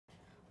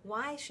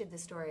Why should the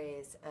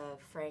stories of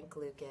Frank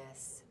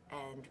Lucas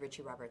and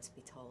Richie Roberts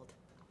be told?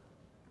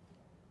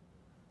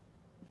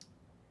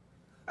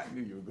 I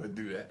knew you were going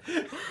to do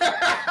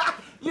that.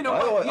 You know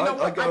what?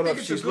 I got it up.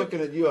 She's looking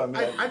at you. I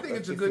mean, I think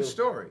it's a good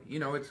story. You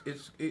know,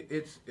 it's.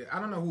 I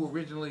don't know who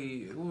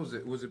originally. Who was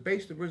it? Was it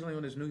based originally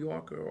on this New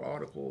Yorker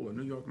article or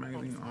New York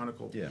Magazine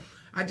article? Yeah.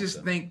 I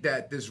just think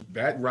that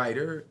that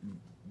writer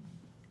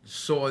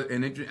saw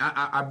an interest.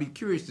 I'd be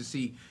curious to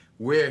see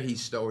where he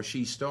or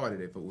she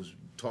started. If it was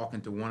talking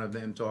to one of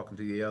them, talking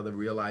to the other,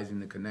 realizing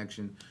the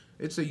connection.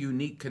 It's a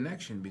unique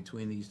connection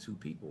between these two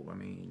people. I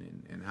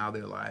mean, and how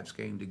their lives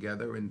came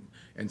together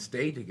and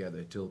stayed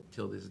together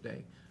till this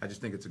day. I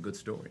just think it's a good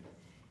story.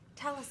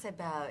 Tell us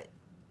about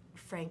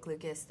Frank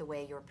Lucas, the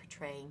way you're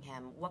portraying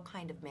him. What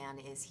kind of man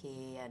is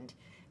he? And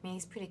I mean,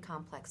 he's a pretty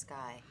complex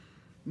guy.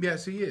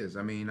 Yes, he is.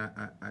 I mean,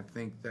 I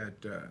think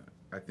that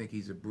I think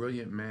he's a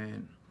brilliant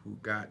man who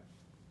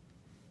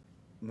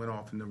went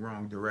off in the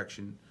wrong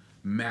direction,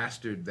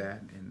 mastered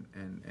that,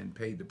 and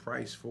paid the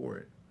price for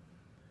it.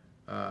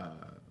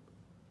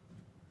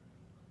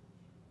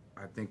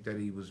 I think that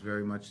he was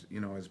very much,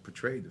 you know, as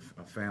portrayed,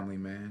 a family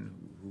man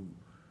who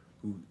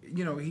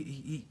you know,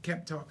 he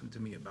kept talking to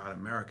me about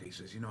America. He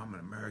says, you know, I'm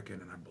an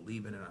American and I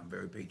believe in it. I'm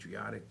very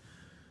patriotic,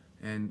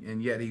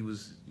 and yet he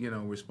was, you know,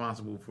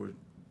 responsible for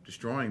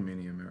destroying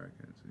many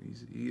Americans.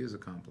 He is a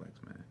complex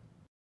man.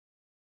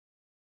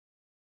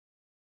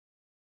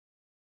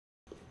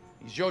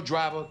 He's your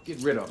driver. Get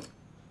rid of him.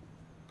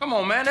 Come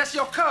on, man. That's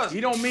your cousin.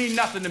 He don't mean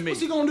nothing to me.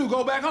 What's he gonna do?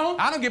 Go back home?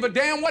 I don't give a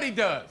damn what he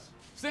does.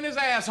 Send his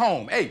ass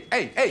home. Hey,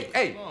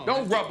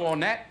 don't rub on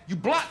that. You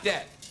block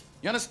that.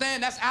 You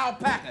understand? That's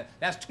alpaca.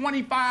 That's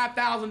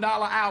 $25,000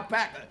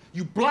 alpaca.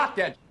 You block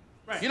that.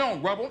 Right. You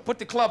don't rub on. Put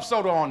the club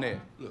soda on there.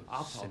 Look,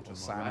 I'll talk to him,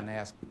 Simon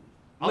ass.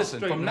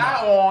 Listen, from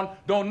now on,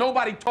 don't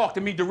nobody talk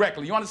to me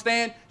directly. You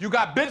understand? You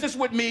got business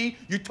with me.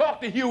 You talk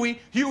to Huey.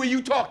 Huey,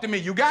 you talk to me.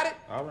 You got it?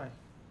 All right.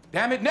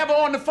 Damn it, never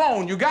on the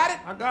phone. You got it?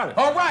 I got it.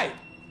 All right.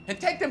 And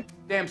take them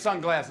damn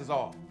sunglasses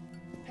off.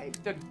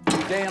 Take the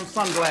damn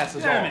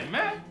sunglasses off. Damn it,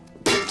 man.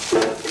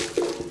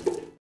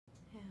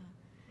 Yeah.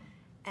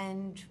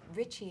 And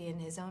Richie, in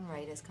his own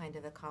right, is kind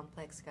of a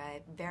complex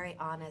guy, very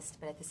honest,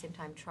 but at the same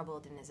time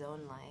troubled in his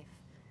own life.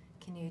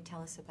 Can you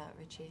tell us about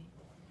Richie?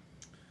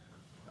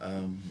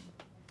 I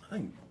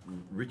think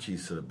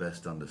Richie's sort of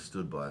best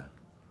understood by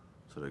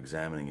sort of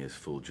examining his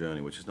full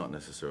journey, which is not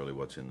necessarily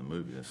what's in the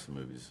movie. The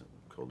movie's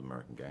called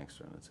American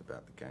Gangster, and it's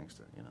about the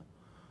gangster, you know.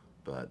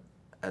 But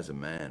as a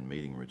man,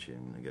 meeting Richie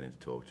and getting to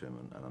talk to him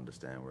and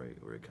understand where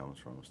he comes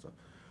from and stuff,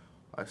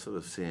 I sort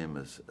of see him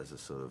as a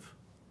sort of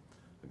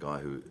a guy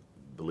who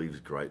believes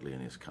greatly in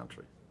his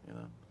country, you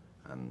know,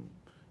 and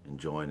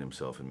enjoying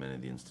himself in many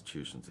of the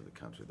institutions of the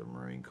country, the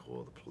Marine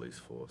Corps, the police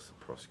force, the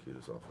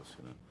prosecutor's office,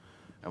 you know,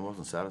 and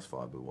wasn't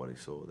satisfied with what he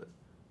saw there.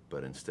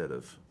 But instead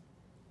of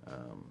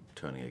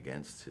turning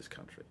against his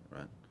country,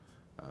 right,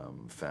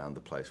 found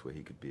the place where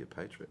he could be a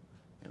patriot,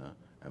 you know,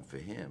 and for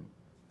him,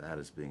 that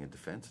is being a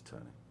defense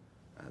attorney.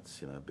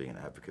 That's, you know, being an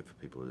advocate for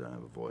people who don't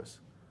have a voice.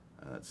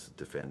 That's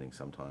defending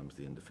sometimes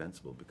the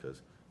indefensible,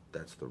 because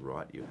that's the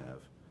right you have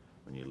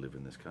when you live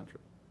in this country,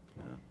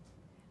 you know?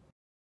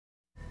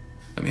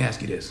 Let me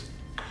ask you this.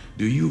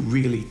 Do you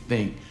really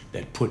think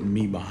that putting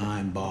me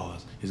behind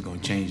bars is gonna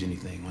change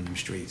anything on them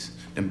streets?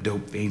 Them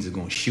dope fiends are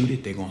gonna shoot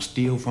it, they're gonna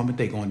steal from it,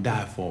 they're gonna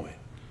die for it.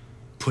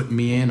 Putting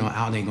me in or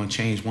out ain't gonna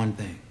change one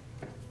thing.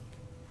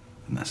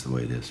 And that's the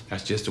way it is.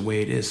 That's just the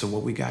way it is. So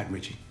what we got,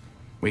 Richie?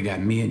 We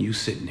got me and you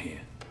sitting here.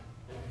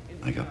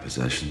 I got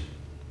possession,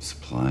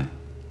 supply,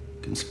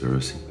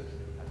 conspiracy,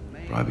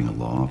 bribing a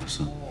law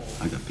officer.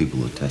 I got people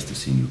who attest to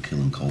seeing you kill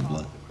in cold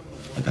blood.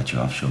 I got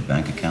your offshore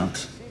bank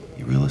accounts,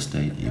 your real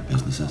estate, your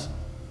businesses,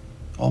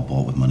 all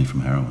bought with money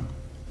from heroin.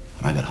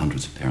 And I got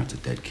hundreds of parents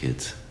of dead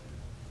kids,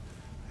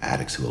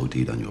 addicts who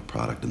OD'd on your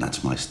product, and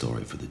that's my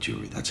story for the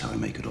jury. That's how I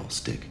make it all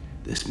stick.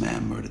 This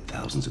man murdered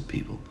thousands of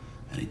people,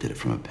 and he did it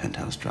from a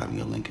penthouse driving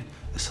a Lincoln.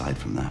 Aside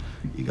from that,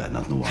 you got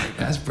nothing to worry about.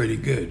 That's pretty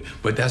good.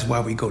 But that's why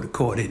we go to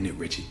court, isn't it,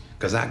 Richie?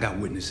 Because I got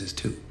witnesses,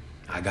 too.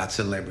 I got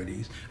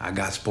celebrities. I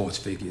got sports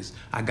figures.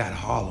 I got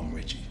Harlem,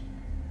 Richie.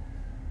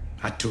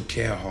 I took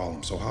care of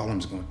Harlem, so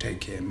Harlem's going to take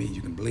care of me.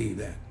 You can believe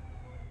that.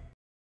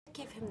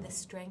 Give him the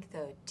strength,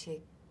 though, to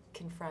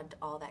confront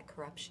all that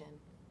corruption.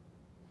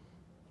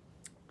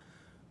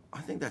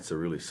 I think that's a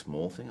really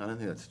small thing. I don't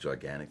think that's a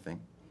gigantic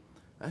thing.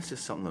 That's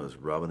just something that was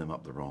rubbing him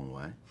up the wrong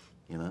way,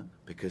 you know?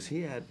 Because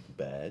he had the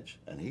badge,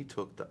 and he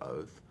took the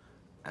oath,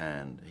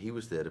 and he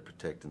was there to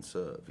protect and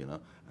serve, you know?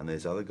 And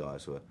there's other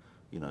guys who are,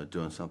 you know,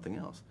 doing something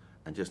else.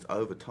 And just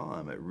over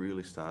time, it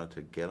really started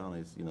to get on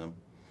his, you know,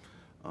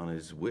 on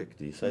his wick.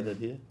 Do you say that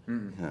here?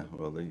 Mm-hmm. Yeah,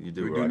 well, you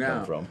do We where do I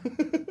now. come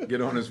from.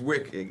 Get on his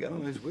wick. Yeah, get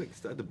on his wick.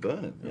 Started to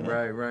burn him, you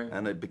know? Right.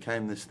 And it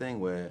became this thing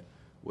where,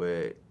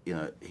 you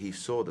know, he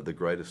saw that the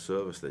greatest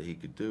service that he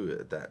could do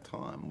at that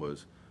time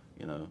was,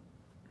 you know,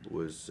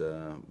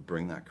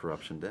 bring that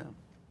corruption down.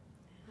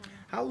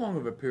 How long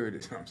of a period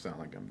of time, sound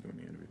like I'm doing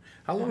the interview,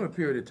 how long of a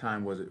period of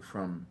time was it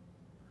from,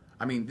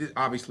 I mean,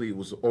 obviously it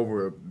was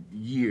over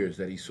years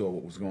that he saw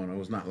what was going on. It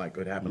was not like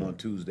it happened on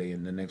Tuesday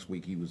and the next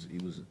week he was.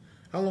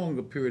 How long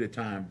a period of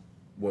time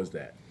was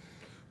that?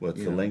 Well,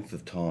 it's the length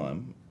of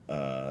time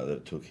that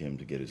it took him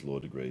to get his law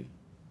degree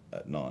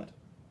at night,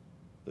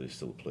 that he's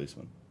still a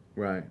policeman.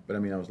 Right, but I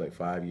mean, that was like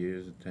 5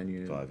 years, 10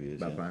 years? 5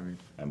 years, About yeah. 5 years.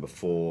 And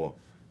before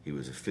he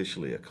was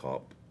officially a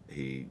cop,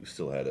 he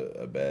still had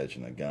a badge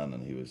and a gun,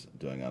 and he was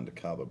doing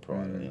undercover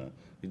prior. You know,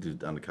 he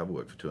did undercover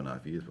work for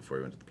 2.5 years before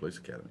he went to the police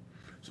academy.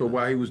 So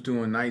while he was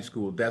doing night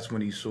school, that's when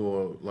he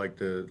saw like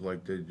the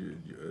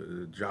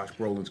Josh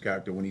Brolin's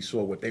character, when he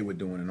saw what they were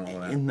doing and all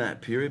of that. In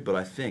that period, but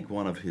I think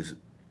one of his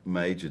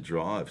major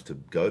drives to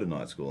go to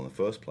night school in the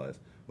first place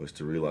was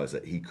to realize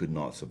that he could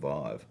not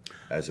survive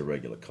as a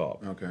regular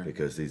cop. Okay.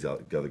 Because these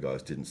other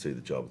guys didn't see the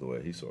job the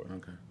way he saw it.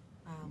 Okay.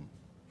 Wow,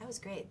 that was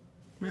great.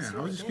 Yeah, That's I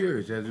really was just good.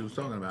 curious as he was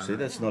talking about See, it.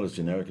 that's not as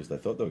generic as they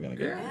thought they were going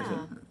to get. Yeah. is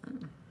Yeah.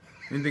 it?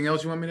 Anything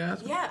else you want me to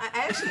ask? Yeah, I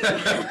actually.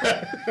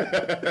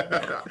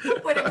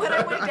 what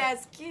I wanted to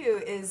ask you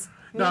is.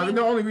 No, meaning-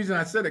 the only reason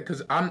I said it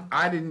because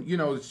I didn't, you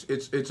know,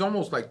 it's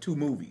almost like two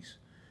movies,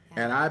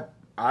 and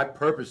I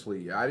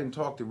purposely I didn't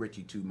talk to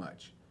Richie too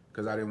much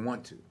because I didn't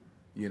want to,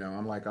 you know.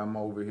 I'm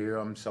over here,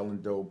 I'm selling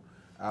dope.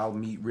 I'll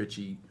meet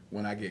Richie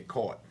when I get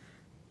caught,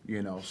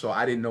 you know. So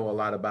I didn't know a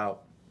lot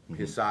about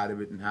his side of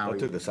it and how I he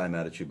took the same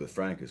attitude with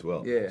Frank as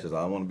well. Yeah. He says,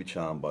 I don't want to be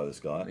charmed by this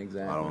guy.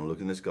 Exactly. I don't want to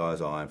look in this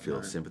guy's eye and feel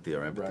Right. sympathy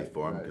or empathy Right,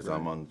 for him right, because right.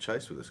 I'm on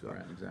chase with this guy.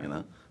 Right, exactly. You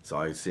know? So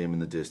I see him in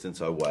the distance,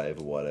 I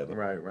wave or whatever.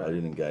 Right, right. I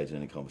didn't engage in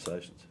any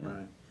conversations. You know?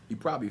 Right. He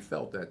probably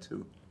felt that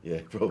too. Yeah,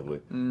 probably.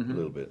 A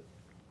little bit.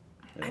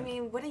 Yeah. I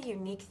mean, what a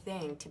unique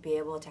thing to be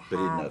able to have. But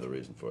he didn't know the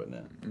reason for it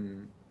now.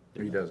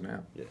 He does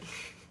now. Yeah.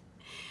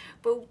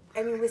 But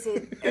I mean, was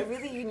it a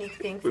really unique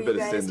thing for We you better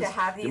guys send to this.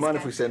 have these? You mind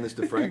if guys? we send this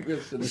to Frank? We'll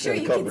send We it. Sure, send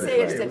a you copy can to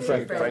say it's Frank. to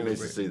Frank. Frank. Frank needs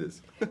to see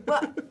this.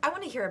 Well, I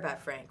want to hear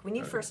about Frank. When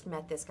you first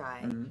met this guy,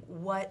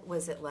 what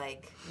was it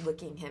like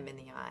looking him in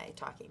the eye,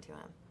 talking to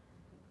him?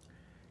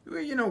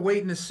 Well, you know,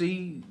 waiting to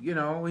see. You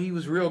know, he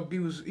was real.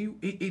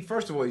 He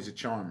first of all, he's a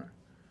charmer.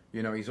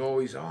 You know, he's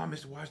always, oh,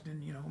 Mr.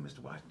 Washington, you know, Mr.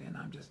 Washington,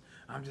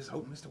 I'm just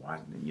hoping, Mr.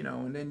 Washington, you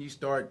know, and then you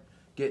start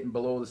getting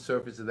below the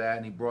surface of that,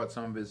 and he brought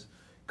some of his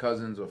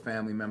cousins or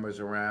family members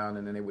around,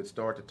 and then they would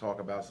start to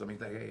talk about something.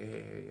 He's like,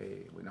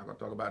 hey, we're not going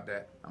to talk about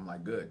that. I'm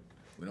like, good.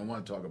 We don't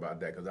want to talk about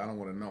that because I don't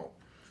want to know.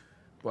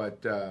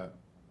 But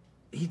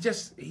he's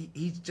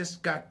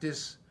just got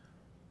this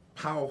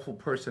powerful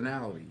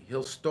personality.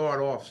 He'll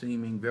start off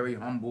seeming very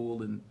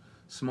humble and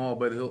small,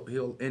 but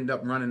he'll end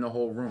up running the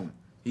whole room.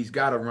 He's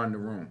got to run the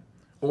room.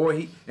 Or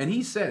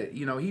he said it,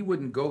 you know, he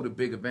wouldn't go to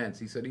big events.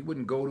 He said he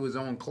wouldn't go to his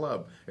own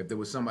club if there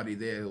was somebody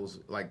there who was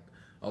like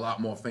a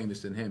lot more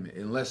famous than him,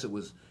 unless it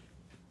was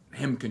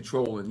him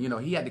controlling. You know,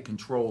 he had to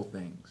control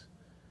things.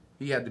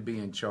 He had to be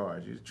in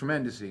charge. He was a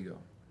tremendous ego.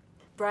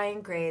 Brian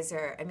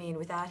Grazer, I mean,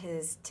 without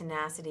his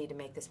tenacity to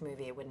make this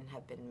movie, it wouldn't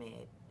have been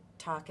made.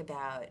 Talk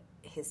about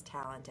his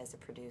talent as a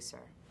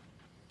producer.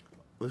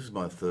 Well, this is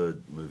my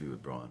third movie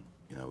with Brian.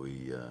 You know,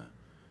 we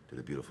did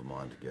A Beautiful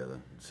Mind together,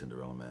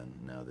 Cinderella Man,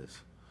 and now this.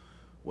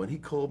 When he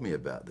called me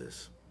about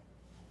this,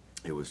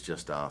 it was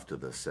just after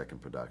the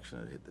second production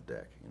had hit the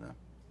deck, you know.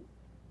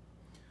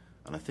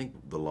 And I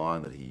think the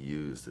line that he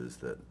used is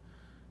that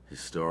his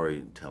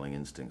storytelling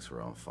instincts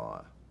were on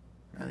fire,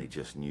 and he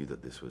just knew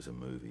that this was a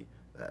movie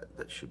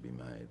that should be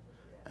made,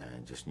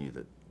 and just knew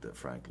that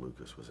Frank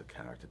Lucas was a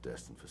character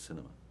destined for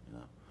cinema, you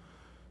know.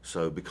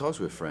 So because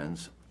we're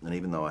friends, and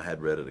even though I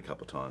had read it a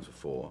couple of times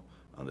before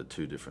under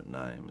two different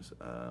names,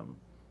 I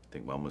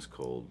think one was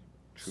called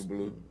True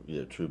Blue.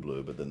 Yeah, True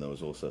Blue, but then there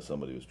was also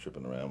somebody who was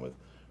tripping around with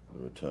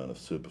The Return of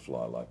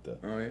Superfly, like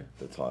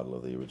the title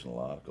of the original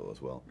article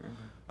as well.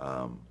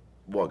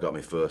 What got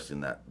me first in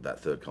that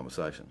third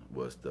conversation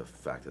was the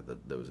fact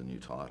that there was a new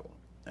title,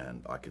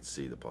 and I could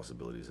see the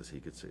possibilities as he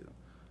could see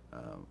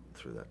them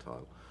through that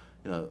title.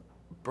 You know,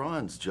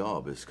 Brian's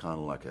job is kind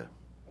of like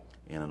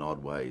in an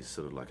odd way, he's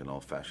sort of like an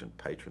old-fashioned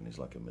patron. He's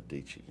like a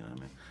Medici, you know what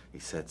I mean? He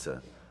sets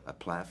a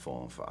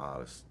platform for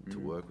artists to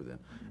work with him.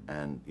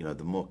 And, you know,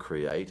 the more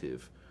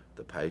creative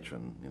the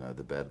patron, you know,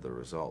 the better the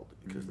result,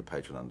 because the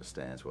patron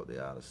understands what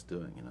the artist's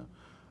doing, you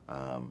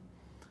know.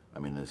 I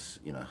mean, there's,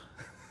 you know,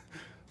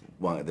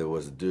 there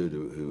was a dude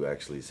who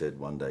actually said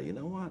one day, you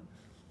know what,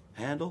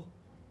 Handel,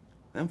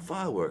 them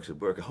fireworks would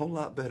work a whole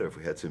lot better if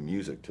we had some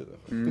music to them.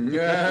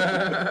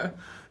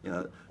 You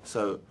know,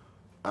 so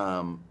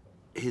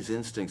his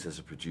instincts as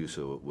a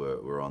producer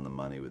were on the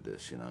money with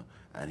this, you know,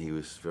 and he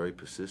was very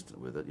persistent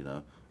with it, you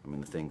know. I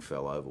mean, the thing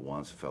fell over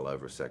once, fell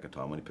over a second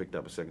time. When he picked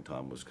up a second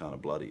time, it was kind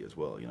of bloody as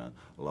well, you know.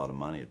 A lot of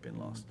money had been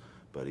lost.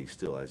 But he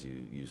still, as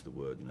you use the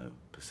word, you know,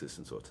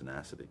 persistence or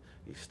tenacity,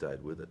 he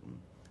stayed with it and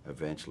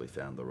eventually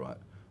found the right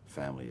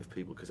family of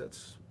people, because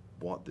that's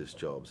what this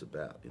job's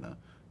about, you know.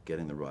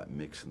 Getting the right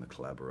mix and the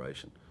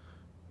collaboration,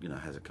 you know,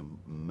 has a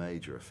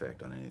major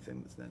effect on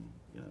anything that's then,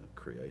 you know,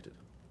 created.